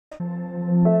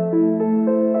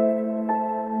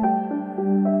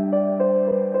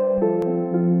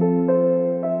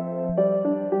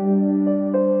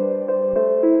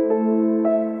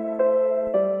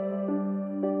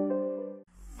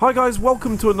Hi guys,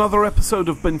 welcome to another episode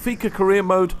of Benfica Career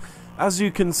Mode. As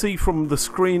you can see from the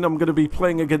screen, I'm going to be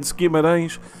playing against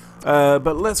Guimarães,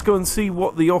 but let's go and see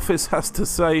what the office has to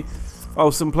say. Oh,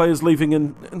 some players leaving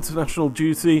in international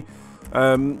duty.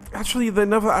 Actually, they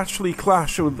never actually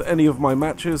clash with any of my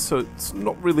matches, so it's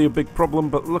not really a big problem,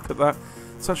 but look at that.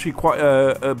 It's actually quite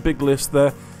a big list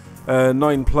there.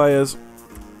 9 players.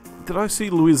 Did I see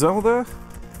Luizão there?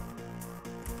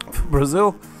 For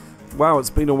Brazil? Wow, it's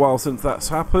been a while since that's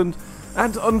happened.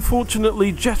 And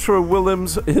unfortunately, Jethro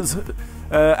Willems is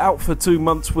out for 2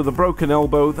 months with a broken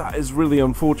elbow. That is really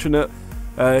unfortunate.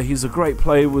 He's a great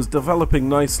player, was developing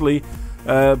nicely,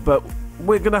 but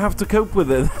we're going to have to cope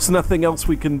with it. There's nothing else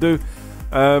we can do.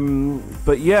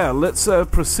 But yeah, let's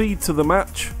proceed to the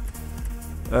match.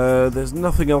 There's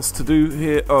nothing else to do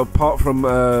here apart from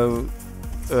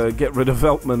get rid of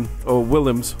Veltman, or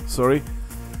Willems, sorry.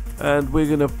 And we're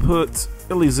going to put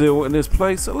Eliseu in his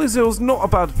place. Eliseu's not a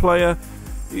bad player.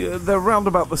 They're around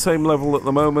about the same level at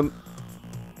the moment.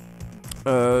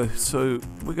 So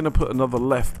we're going to put another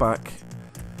left back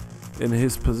in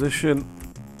his position.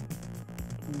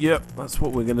 Yep, that's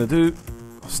what we're going to do.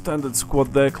 Standard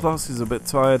squad there. Class is a bit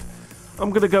tired.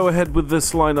 I'm going to go ahead with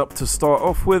this lineup to start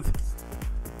off with.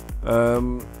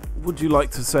 Would you like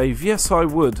to save? Yes, I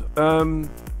would.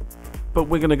 But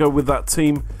we're going to go with that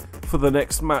team for the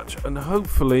next match, and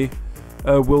hopefully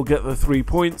we'll get the 3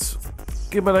 points.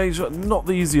 Guimarães are not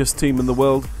the easiest team in the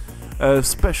world,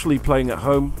 especially playing at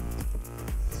home.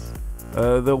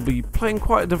 They'll be playing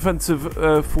quite a defensive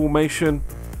formation,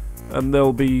 and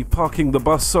they'll be parking the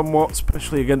bus somewhat,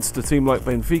 especially against a team like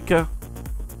Benfica.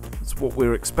 That's what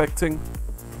we're expecting.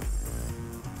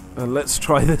 And let's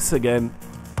try this again.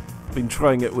 Been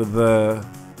trying it with the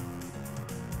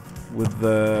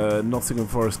Nottingham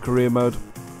Forest Career Mode.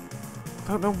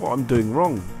 I don't know what I'm doing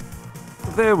wrong.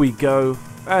 There we go,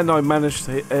 and I managed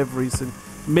to hit every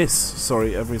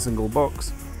single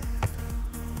box.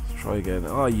 Let's try again.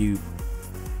 Are you?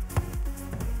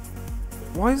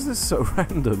 Why is this so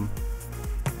random?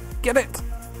 Get it!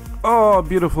 Oh,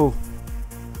 beautiful.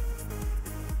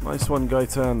 Nice one,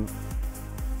 Gaetan.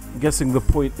 I'm guessing the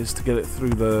point is to get it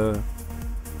through the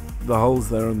holes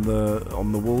there on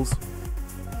the walls.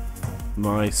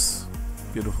 Nice,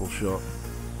 beautiful shot.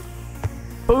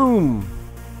 Boom!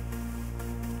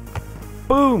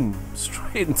 Boom!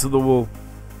 Straight into the wall.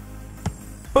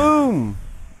 Boom!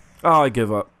 Oh, I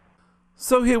give up.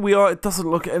 So here we are. It doesn't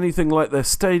look anything like their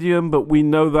stadium, but we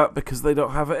know that because they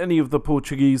don't have any of the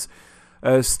Portuguese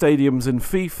stadiums in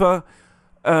FIFA.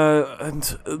 And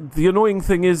the annoying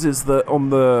thing is that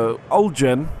on the old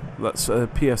gen, that's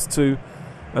PS2,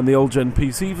 and the old gen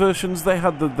PC versions, they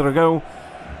had the Dragão,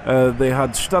 they had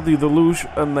Estádio da Luz,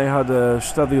 and they had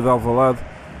Estádio de Alvalade.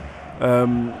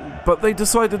 But they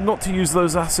decided not to use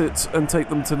those assets and take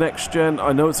them to next gen.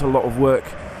 I know it's a lot of work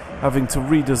having to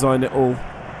redesign it all,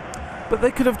 but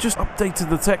they could have just updated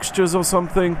the textures or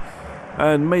something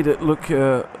and made it look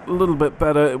a little bit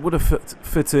better. It would have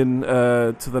fit in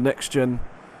to the next gen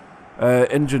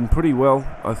engine pretty well,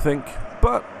 I think.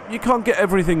 But you can't get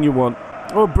everything you want.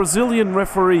 Oh, a Brazilian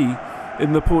referee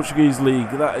in the Portuguese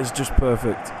league. That is just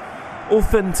perfect.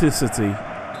 Authenticity.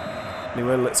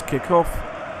 Anyway, let's kick off.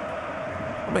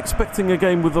 I'm expecting a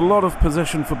game with a lot of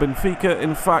possession for Benfica.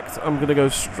 In fact, I'm going to go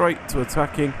straight to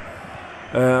attacking.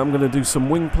 I'm going to do some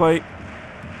wing play,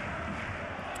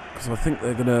 because I think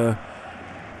they're going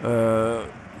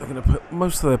to put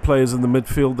most of their players in the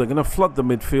midfield. They're going to flood the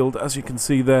midfield, as you can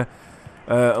see there.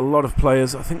 A lot of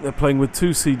players. I think they're playing with 2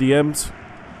 CDMs,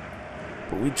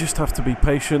 but we just have to be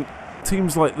patient.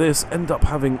 Teams like this end up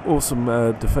having awesome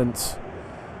defense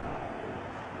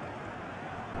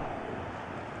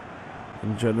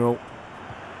in general.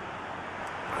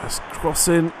 Let's cross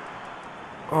in.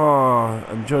 Oh,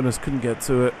 and Jonas couldn't get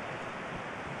to it.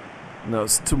 Now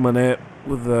it's Tumane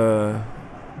with a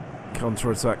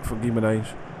counter-attack for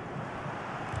Guimarães.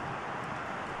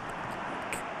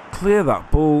 Clear that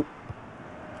ball.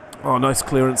 Oh, nice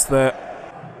clearance there.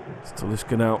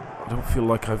 Stalishkin out. I don't feel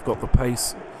like I've got the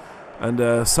pace. And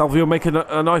Salvio making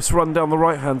a nice run down the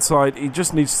right-hand side. He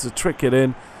just needs to trick it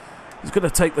in. He's going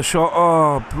to take the shot.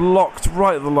 Oh, blocked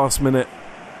right at the last minute.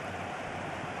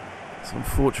 It's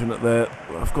unfortunate there.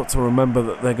 I've got to remember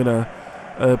that they're going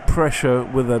to pressure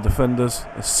with their defenders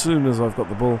as soon as I've got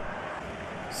the ball.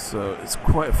 So it's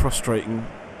quite a frustrating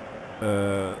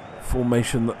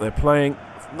formation that they're playing.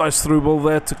 Nice through ball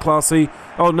there to Classy.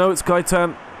 Oh no, it's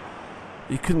Gaetan.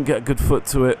 He couldn't get a good foot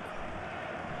to it.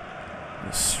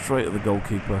 Straight at the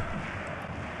goalkeeper.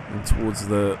 And towards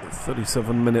the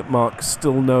 37-minute mark,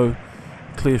 still no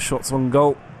clear shots on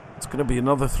goal. It's going to be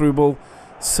another through ball.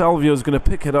 Salvio's going to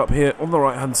pick it up here on the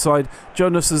right-hand side.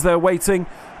 Jonas is there waiting.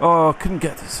 Oh, couldn't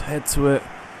get his head to it.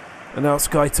 And now it's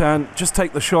Gaitan. Just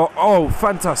take the shot. Oh,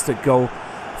 fantastic goal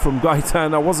from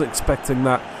Gaitan. I wasn't expecting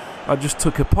that. I just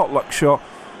took a potluck shot.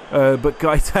 But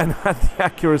Gaitan had the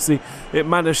accuracy. It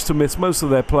managed to miss most of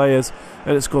their players,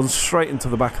 and it's gone straight into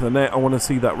the back of the net. I want to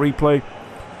see that replay.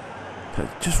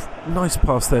 Just nice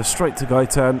pass there, straight to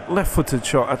Gaitan. Left-footed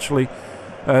shot, actually,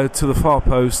 to the far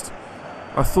post.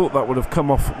 I thought that would have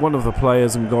come off one of the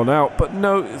players and gone out, but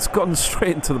no, it's gone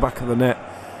straight into the back of the net.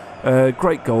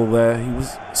 Great goal there. He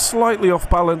was slightly off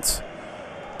balance,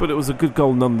 but it was a good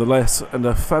goal nonetheless, and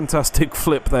a fantastic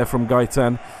flip there from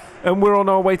Gaitan. And we're on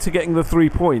our way to getting the 3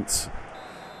 points.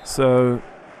 So,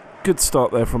 good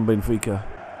start there from Benfica.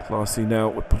 Classy now.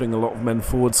 We're putting a lot of men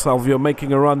forward. Salvio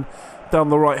making a run down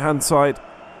the right-hand side.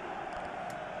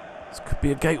 This could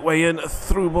be a gateway in. A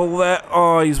through ball there.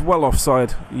 Oh, he's well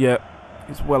offside. Yeah,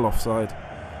 he's well offside.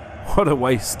 What a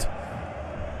waste.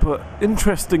 But,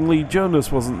 interestingly,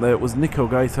 Jonas wasn't there. It was Nico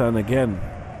Gaitan again.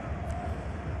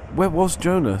 Where was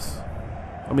Jonas?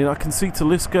 I mean, I can see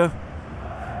Talisca.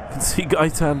 I can see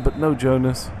Gaitan, but no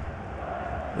Jonas.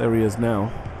 There he is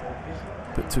now.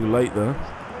 A bit too late though.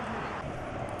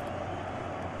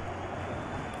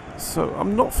 So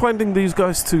I'm not finding these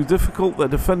guys too difficult. They're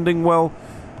defending well.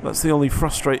 That's the only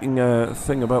frustrating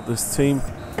thing about this team.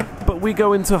 But we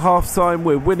go into half-time.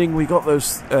 We're winning. We got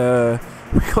those.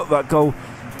 We got that goal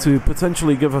to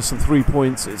potentially give us some 3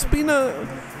 points. It's been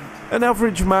an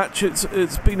average match.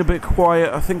 It's been a bit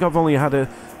quiet. I think I've only had a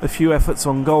few efforts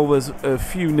on goal. There's a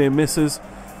few near misses.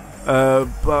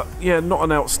 But yeah, not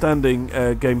an outstanding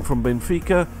game from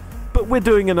Benfica. But we're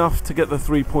doing enough to get the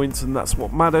 3 points, and that's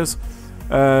what matters.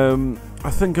 I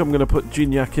think I'm going to put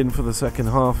Gignac in for the second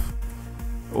half.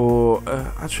 Or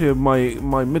actually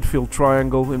my midfield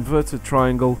triangle, inverted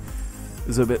triangle,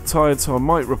 is a bit tired, so I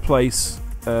might replace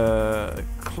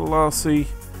Classy.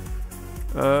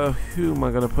 Who am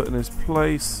I going to put in his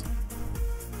place?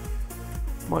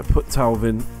 Might put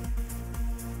Talvin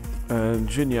and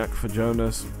Gignac for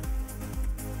Jonas.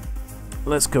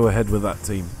 Let's go ahead with that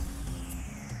team.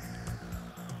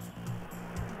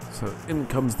 So in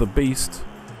comes the beast.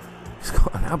 He's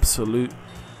got an absolute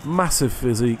massive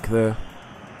physique there.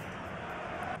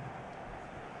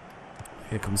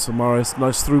 Here comes Samaris.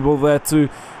 Nice through ball there to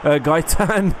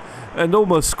Gaitan. And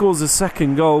almost scores his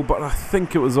second goal, but I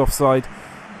think it was offside.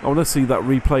 I want to see that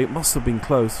replay. It must have been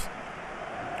close.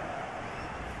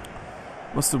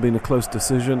 Must have been a close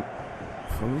decision.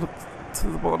 If I look to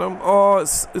the bottom. Oh,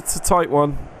 it's a tight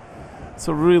one. It's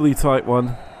a really tight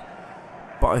one.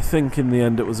 But I think in the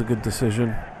end it was a good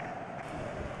decision.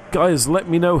 Guys, let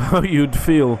me know how you'd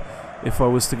feel if I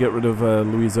was to get rid of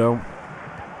Luizão.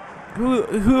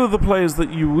 Who are the players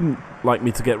that you wouldn't like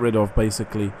me to get rid of,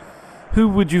 basically? Who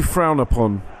would you frown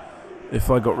upon if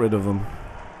I got rid of them?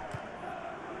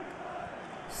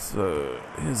 So,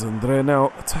 here's André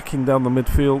now attacking down the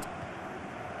midfield.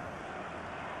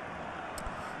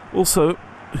 Also,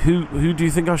 who do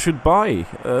you think I should buy?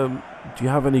 Do you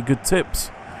have any good tips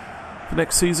for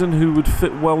next season? Who would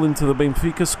fit well into the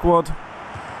Benfica squad?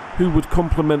 Who would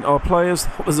complement our players?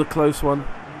 That was a close one.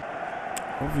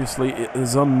 Obviously, it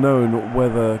is unknown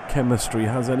whether chemistry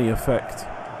has any effect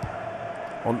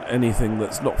on anything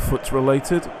that's not foot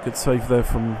related. Good save there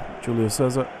from Julio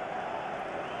Cesar.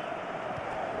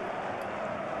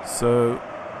 So,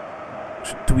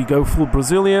 do we go full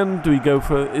Brazilian? Do we go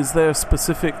for... Is there a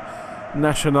specific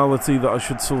nationality that I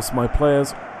should source my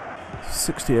players?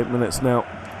 68 minutes now.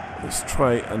 Let's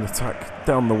try an attack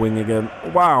down the wing again.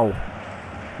 Wow.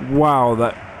 Wow,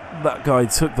 that guy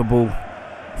took the ball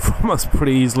from us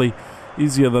pretty easily.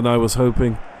 Easier than I was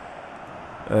hoping.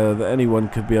 That anyone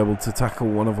could be able to tackle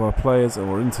one of our players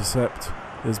or intercept.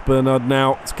 There's Bernard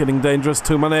now. It's getting dangerous.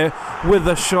 Tumane with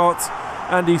a shot.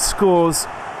 And he scores.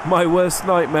 My worst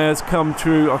nightmares come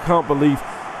true. I can't believe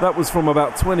that was from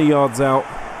about 20 yards out.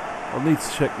 I'll need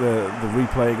to check the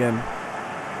replay again.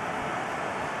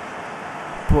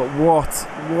 But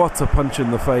what a punch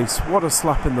in the face. What a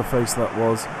slap in the face that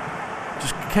was.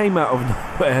 Just came out of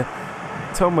nowhere.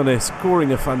 Tumane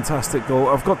scoring a fantastic goal.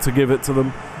 I've got to give it to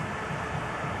them.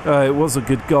 It was a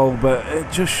good goal, but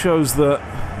it just shows that,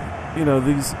 you know,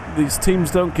 these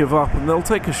teams don't give up, and they'll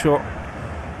take a shot.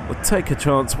 They'll take a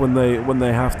chance when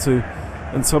they have to,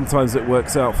 and sometimes it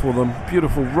works out for them.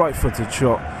 Beautiful right-footed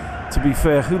shot. To be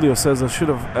fair, Julio Cesar should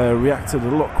have reacted a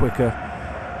lot quicker,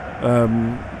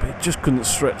 but he just couldn't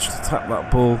stretch to tap that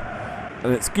ball.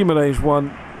 And it's Guimarães 1,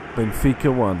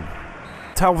 Benfica 1.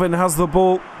 Talvin has the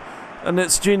ball, and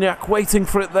it's Gignac waiting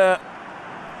for it there.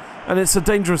 And it's a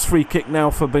dangerous free kick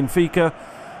now for Benfica.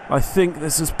 I think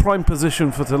this is prime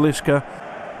position for Talisca.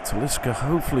 Talisca,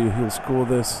 hopefully he'll score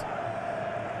this.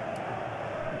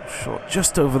 Shot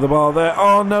just over the bar there.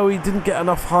 Oh no, he didn't get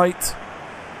enough height.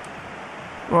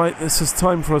 Right, this is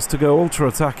time for us to go ultra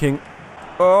attacking.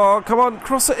 Oh, come on,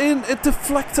 cross it in. It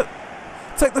deflected.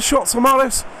 Take the shot,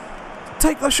 Samaris.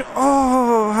 Take the shot.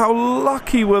 Oh, how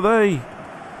lucky were they?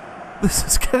 This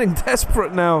is getting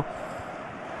desperate now.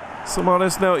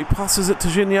 Samaris now, he passes it to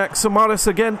Gignac. Samaris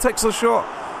again takes the shot.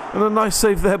 And a nice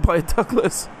save there by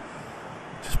Douglas.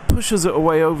 Just pushes it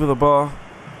away over the bar.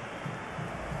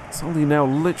 It's only now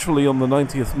literally on the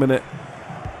 90th minute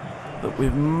that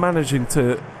we're managing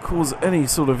to cause any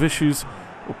sort of issues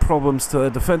or problems to their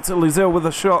defence. Eliseo with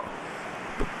a shot,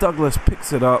 but Douglas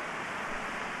picks it up.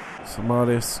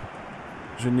 Samaris,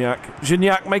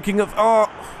 Gignac making it. Oh,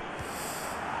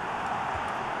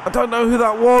 I don't know who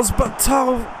that was, but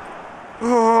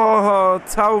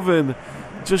Talvin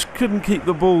just couldn't keep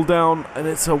the ball down, and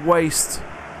it's a waste.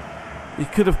 He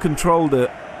could have controlled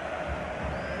it.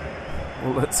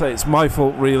 Well, let's say it's my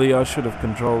fault, really. I should have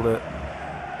controlled it.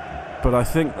 But I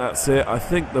think that's it. I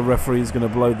think the referee is going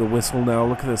to blow the whistle now.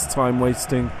 Look at this time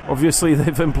wasting. Obviously,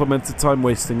 they've implemented time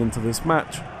wasting into this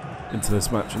match. Into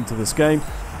this game.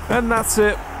 And that's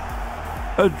it.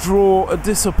 A draw. A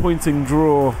disappointing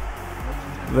draw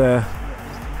there.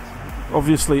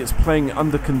 Obviously, it's playing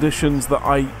under conditions that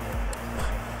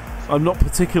I'm not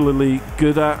particularly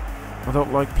good at. I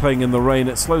don't like playing in the rain.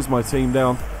 It slows my team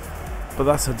down. But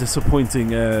that's a disappointing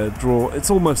draw. It's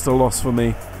almost a loss for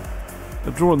me. A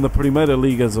draw in the Primera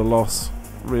Liga is a loss,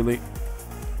 really.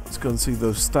 Let's go and see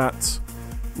those stats.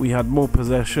 We had more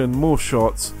possession, more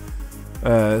shots.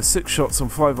 6 shots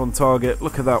and 5 on target.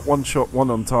 Look at that, 1 shot,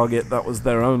 1 on target. That was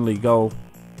their only goal.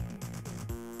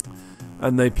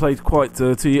 And they played quite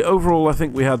dirty. Overall, I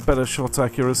think we had better shot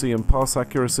accuracy and pass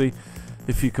accuracy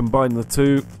if you combine the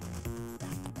two.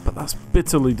 But that's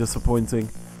bitterly disappointing.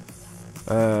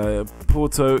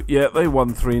 Porto, yeah, they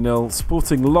won 3-0.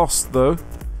 Sporting lost, though,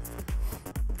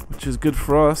 which is good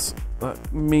for us.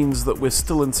 That means that we're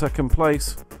still in second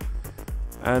place.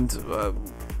 And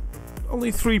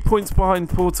only 3 points behind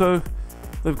Porto.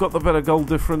 They've got the better goal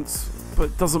difference, but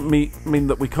it doesn't mean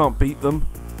that we can't beat them.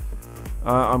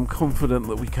 I'm confident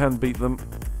that we can beat them.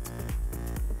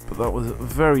 But that was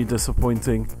very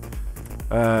disappointing.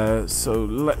 So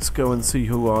let's go and see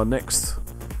who our next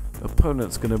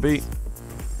opponent's going to be.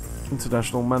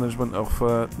 International management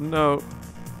offer. No,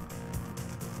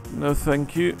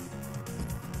 thank you.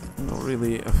 Not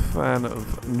really a fan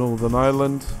of Northern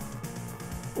Ireland,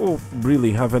 or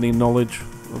really have any knowledge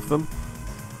of them.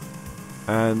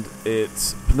 And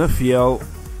it's Penafiel,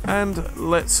 and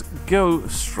let's go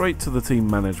straight to the team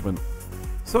management.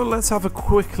 So let's have a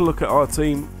quick look at our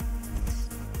team.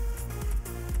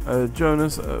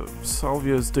 Jonas,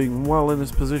 Salvio's doing well in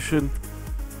his position.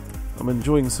 I'm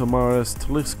enjoying Samaras.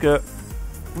 Talisca,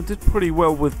 we did pretty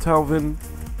well with Talvin.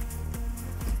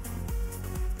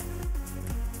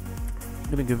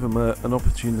 I'm going to give him an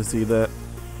opportunity there.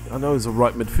 I know he's a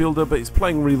right midfielder, but he's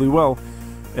playing really well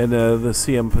in the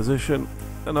CM position.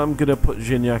 And I'm going to put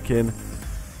Gignac in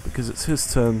because it's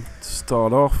his turn to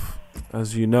start off.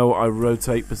 As you know, I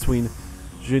rotate between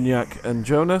Gignac and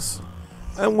Jonas.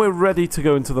 And we're ready to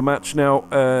go into the match now.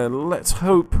 Let's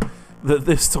hope that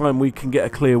this time we can get a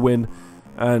clear win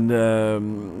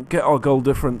and get our goal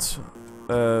difference,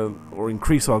 or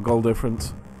increase our goal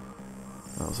difference.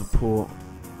 That was a poor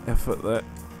effort there.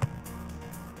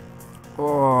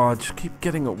 Oh, I just keep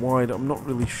getting it wide. I'm not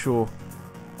really sure.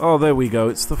 Oh, there we go.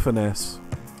 It's the finesse.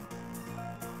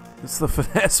 It's the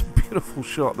finesse. Beautiful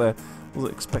shot there.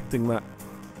 Wasn't expecting that.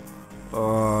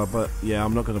 But yeah,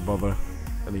 I'm not going to bother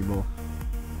anymore.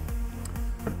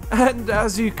 And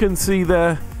as you can see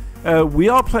there, we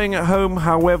are playing at home.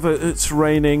 However, it's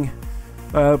raining.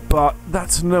 But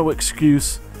that's no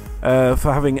excuse for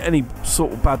having any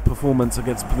sort of bad performance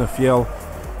against Penafiel.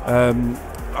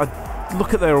 I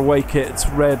look at their away kit. It's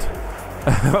red.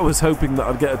 I was hoping that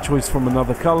I'd get a choice from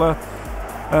another colour.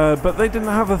 But they didn't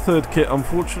have a third kit,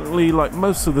 unfortunately. Like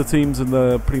most of the teams in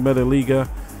the Primera Liga,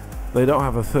 they don't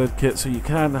have a third kit. So you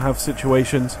can have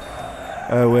situations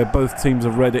where both teams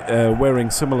are wearing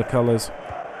similar colours.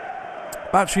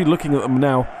 Actually, looking at them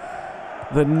now,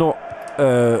 they're not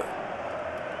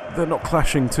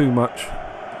clashing too much.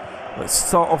 Let's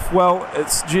start off well.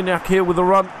 It's Gignac here with a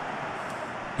run.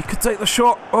 He could take the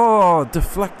shot. Oh,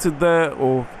 deflected there,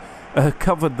 or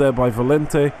covered there by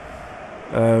Valente.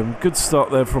 Good start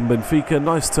there from Benfica.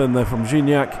 Nice turn there from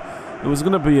Gignac. It was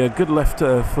going to be a good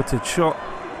left-footed shot,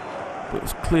 but it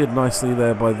was cleared nicely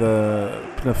there by the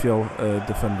Penafiel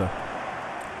defender.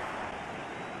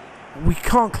 we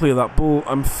can't clear that ball.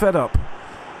 I'm fed up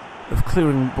of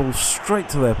clearing balls straight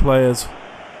to their players.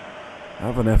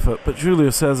 Have an effort, but Julio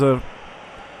Cesar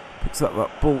picks up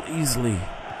that ball easily.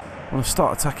 I want to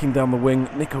start attacking down the wing.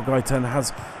 Nico Gaitan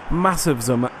has massive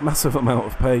amount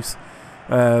of pace,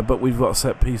 but we've got a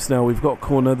set piece now. We've got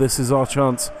corner. This is our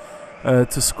chance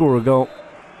to score a goal.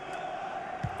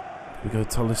 We go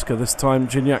Talisca this time.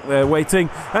 Gignac there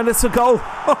waiting, and it's a goal.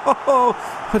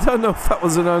 I don't know if that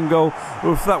was an own goal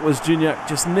or if that was Gignac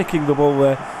just nicking the ball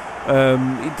there.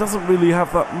 He doesn't really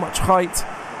have that much height.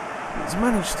 He's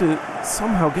managed to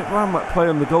somehow get around that player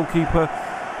and the goalkeeper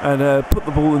and put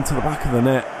the ball into the back of the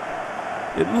net.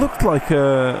 It looked like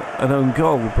an own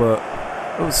goal, but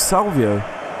it was Salvio.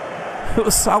 It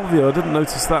was Salvio. I didn't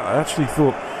notice that. I actually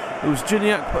thought it was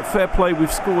Gignac, but fair play.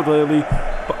 We've scored early,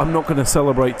 but I'm not going to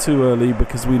celebrate too early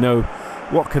because we know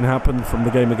what can happen from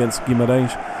the game against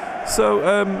Guimarães. So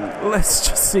let's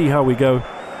just see how we go.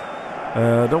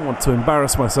 I don't want to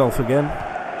embarrass myself again.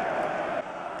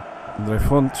 André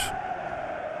Fontes.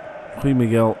 Rui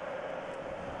Miguel.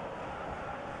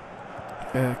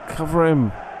 Cover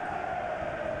him.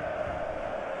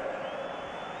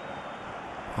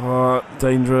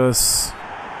 Dangerous.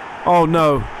 Oh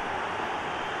no.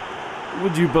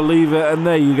 Would you believe it? And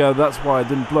there you go. That's why I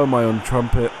didn't blow my own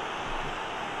trumpet.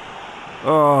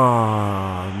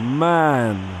 Oh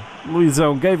man.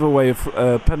 Luizão gave away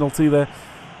a penalty there.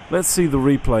 Let's see the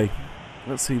replay.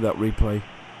 Let's see that replay.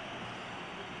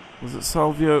 Was it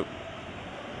Salvio?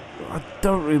 I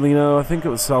don't really know. I think it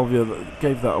was Salvio that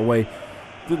gave that away.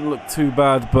 Didn't look too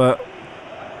bad, but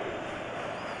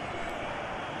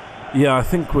yeah, I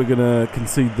think we're gonna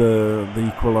concede the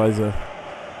equaliser.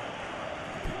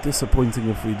 Disappointing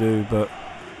if we do, but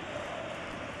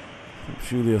if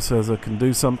Julio Cesar can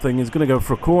do something. He's going to go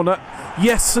for a corner.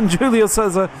 Yes, and Julio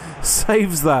Cesar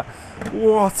saves that.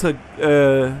 What a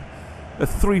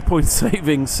 3-point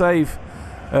saving save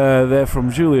there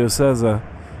from Julio Cesar.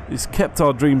 He's kept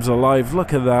our dreams alive.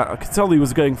 Look at that. I could tell he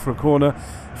was going for a corner.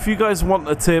 If you guys want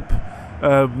a tip,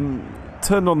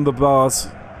 turn on the bars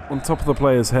on top of the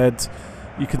player's head.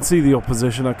 You can see the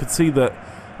opposition. I could see that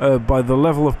by the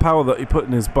level of power that he put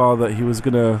in his bar that he was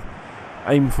going to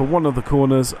aim for one of the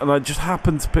corners, and I just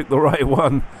happened to pick the right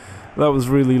one. That was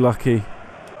really lucky.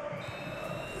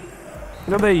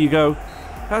 Now there you go.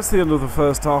 That's the end of the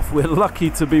first half. We're lucky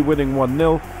to be winning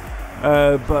 1-0,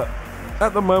 but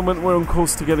at the moment we're on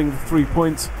course to getting the 3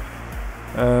 points.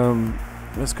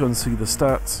 Let's go and see the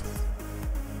stats.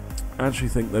 I actually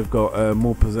think they've got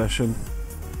more possession.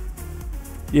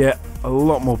 Yeah, a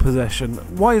lot more possession.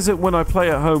 Why is it when I play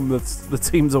at home that the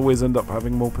teams always end up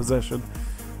having more possession?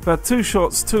 We've had 2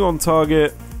 shots, 2 on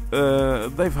target.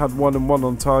 They've had 1 and 1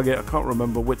 on target. I can't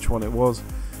remember which one it was,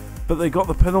 but they got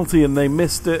the penalty and they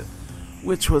missed it,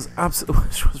 which was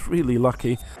really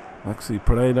lucky. Maxi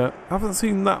Pereira, I haven't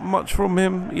seen that much from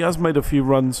him. He has made a few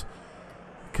runs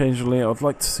occasionally. I'd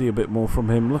like to see a bit more from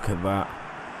him. Look at that.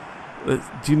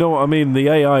 Do you know what I mean? The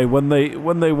AI, when they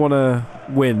want to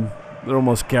win, they're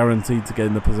almost guaranteed to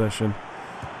gain the possession.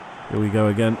 Here we go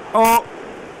again. Oh,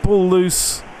 ball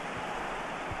loose.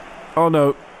 Oh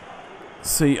no.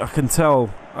 See, I can tell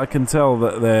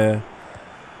that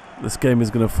this game is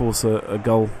going to force a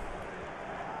goal.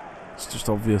 It's just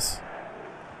obvious.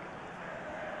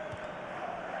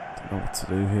 Don't know what to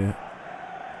do here.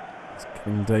 It's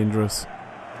getting dangerous.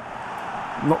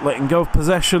 Not letting go of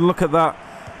possession. Look at that.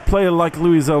 Player like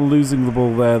Luizão losing the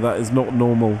ball there. That is not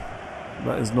normal.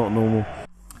 That is not normal.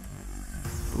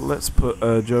 Let's put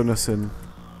Jonas in.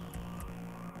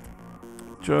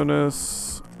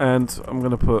 Jonas, and I'm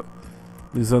going to put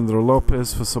Lisandro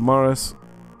Lopez for Samaras.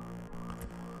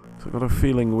 So I've got a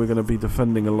feeling we're going to be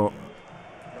defending a lot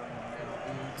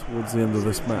towards the end of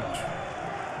this match.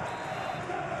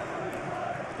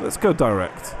 Let's go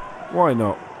direct. Why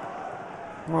not?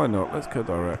 Why not? Let's go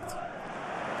direct.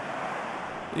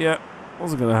 Yeah,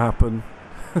 wasn't going to happen.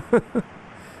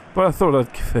 But I thought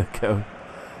I'd give it a go.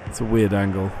 It's a weird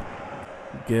angle.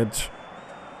 Guedes.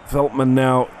 Veltman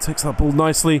now takes that ball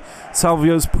nicely.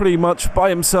 Salvio's pretty much by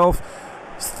himself.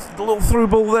 A little through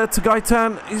ball there to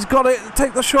Gaitan. He's got it.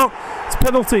 Take the shot. It's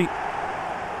penalty.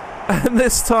 And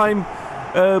this time,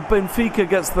 Benfica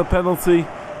gets the penalty.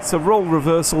 It's a role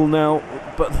reversal now.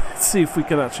 But let's see if we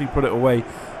can actually put it away.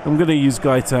 I'm going to use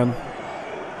Gaitan.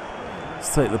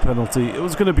 Let's take the penalty. It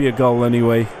was going to be a goal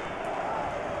anyway.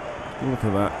 Look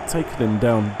at that. Taking him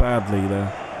down badly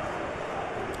there.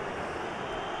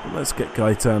 But let's get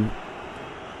Gaitan.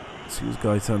 Let's use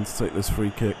Gaitan to take this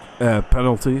free kick.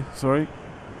 Penalty, sorry.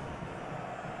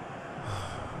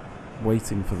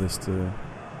 Waiting for this to...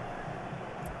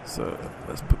 So,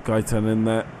 let's put Gaitan in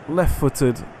there.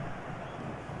 Left-footed.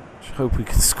 Just hope we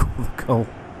can score the goal.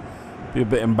 Be a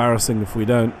bit embarrassing if we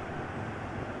don't.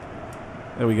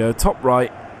 There we go, top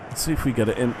right. Let's see if we get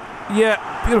it in.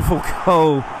 Yeah, beautiful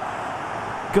goal.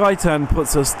 Gaitan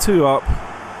puts us 2 up,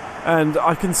 and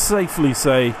I can safely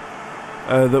say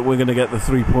that we're going to get the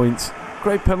 3 points.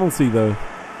 Great penalty though.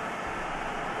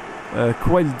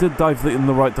 Kuwait did dive in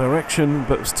the right direction,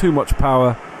 but it was too much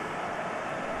power.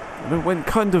 And it went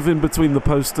kind of in between the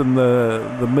post and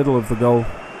the middle of the goal.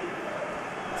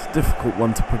 It's a difficult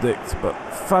one to predict, but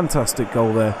fantastic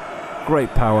goal there.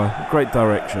 Great power, great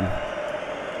direction.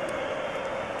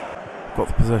 Got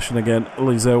the possession again.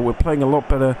 Eliseo, we're playing a lot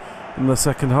better in the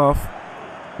second half.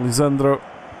 Lisandro,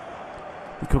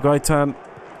 Nico Gaitan,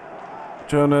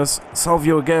 Jonas,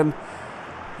 Salvio again.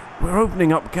 We're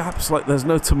opening up gaps like there's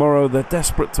no tomorrow. They're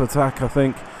desperate to attack, I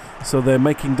think, so they're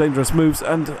making dangerous moves,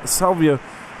 and Salvio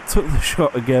took the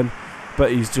shot again,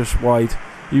 but he's just wide.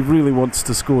 He really wants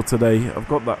to score today. I've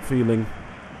got that feeling.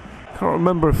 Can't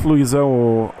remember if Luizão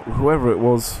or whoever it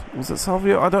was it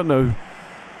Salvio? I don't know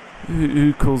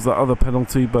who calls that other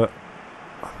penalty, but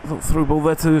a little through ball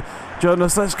there to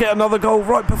Jonas. Let's get another goal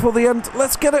right before the end.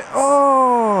 Let's get it.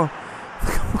 Oh,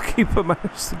 the goalkeeper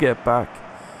managed to get back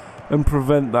and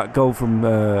prevent that goal from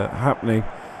happening.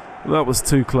 That was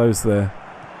too close there.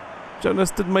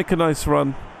 Jonas did make a nice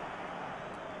run.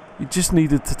 He just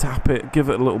needed to tap it, give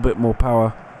it a little bit more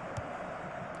power.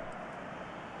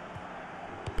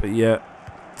 But yeah,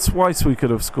 twice we could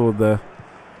have scored there.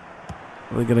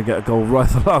 They're going to get a goal right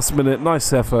at the last minute.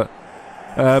 Nice effort.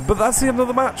 But that's the end of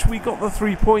the match. We got the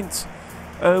 3 points.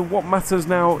 What matters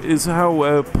now is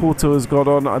how Porto has got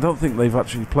on. I don't think they've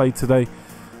actually played today.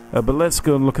 But let's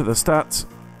go and look at the stats.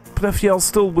 Penafiel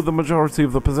still with the majority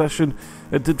of the possession.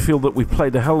 It did feel that we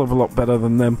played a hell of a lot better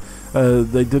than them.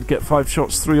 They did get 5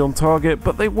 shots, 3 on target,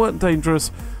 but they weren't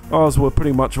dangerous. Ours were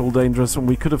pretty much all dangerous, and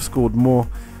we could have scored more.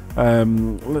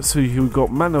 Let's see who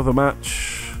got man of the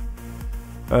match.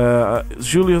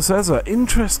 Julio Cesar.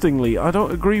 Interestingly, I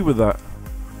don't agree with that.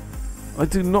 I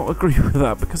do not agree with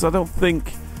that, because I don't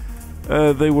think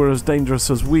they were as dangerous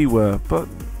as we were. But,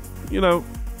 you know,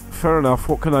 fair enough.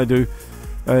 What can I do?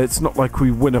 It's not like we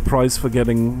win a prize for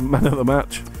getting man of the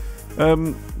match.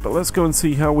 But let's go and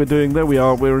see how we're doing. There we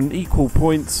are. We're in equal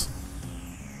points.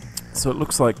 So it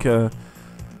looks like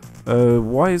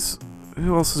Wise.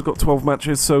 Who else has got 12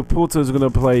 matches? So Porto's going to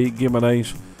play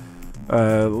Guimarães.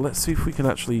 Let's see if we can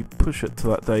actually push it to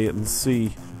that day and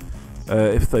see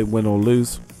if they win or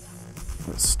lose.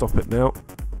 Let's stop it now.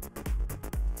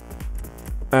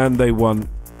 And they won.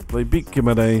 They beat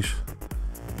Guimarães.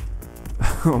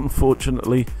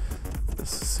 Unfortunately.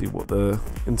 Let's see what the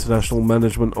international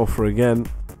management offer again.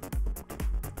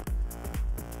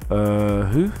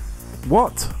 Who?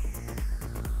 What?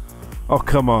 Oh,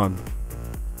 come on.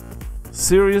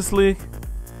 Seriously?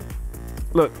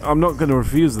 Look, I'm not going to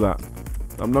refuse that.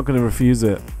 I'm not going to refuse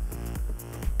it.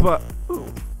 But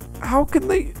how can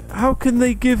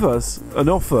they give us an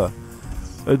offer,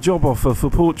 a job offer for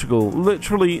Portugal,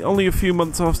 literally only a few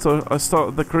months after I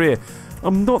started the career?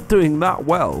 I'm not doing that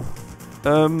well.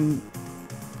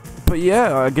 But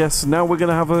yeah, I guess now we're going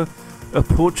to have a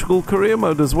Portugal career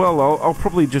mode as well. I'll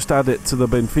probably just add it to the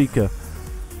Benfica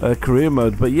career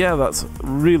mode. But yeah, that's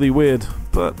really weird.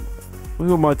 But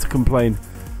who am I to complain?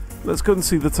 Let's go and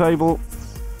see the table.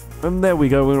 And there we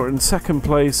go, we're in second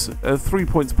place, 3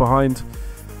 points behind.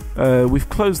 We've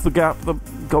closed the gap, the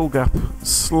goal gap,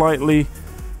 slightly.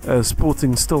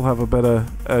 Sporting still have a better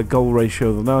goal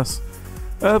ratio than us.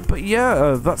 But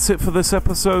yeah, that's it for this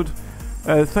episode.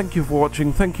 Thank you for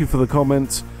watching, thank you for the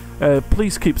comments.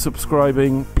 Please keep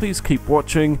subscribing, please keep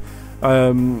watching.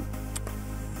 And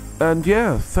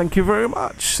yeah, thank you very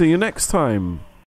much. See you next time.